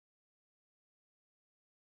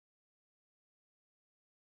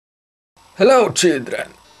Hello, children.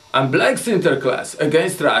 I'm Black Sinterklaas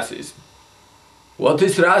against racism. What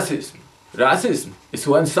is racism? Racism is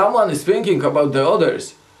when someone is thinking about the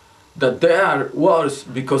others, that they are worse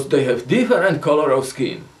because they have different color of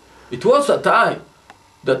skin. It was a time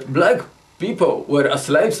that black people were as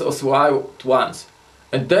slaves of white ones,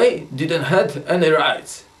 and they didn't have any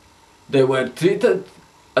rights. They were treated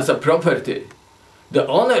as a property. The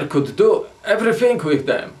owner could do everything with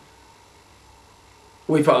them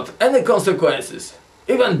without any consequences,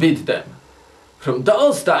 even beat them. From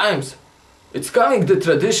those times, it's coming the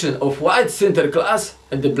tradition of white Sinterklaas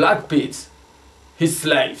and the black pigs, his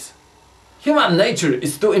slaves. Human nature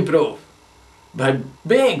is to improve. By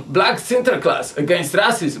being Black Sinterklaas against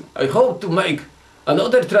racism, I hope to make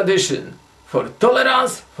another tradition for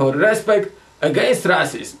tolerance, for respect against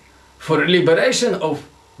racism, for liberation of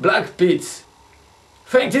black pigs.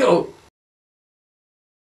 Thank you!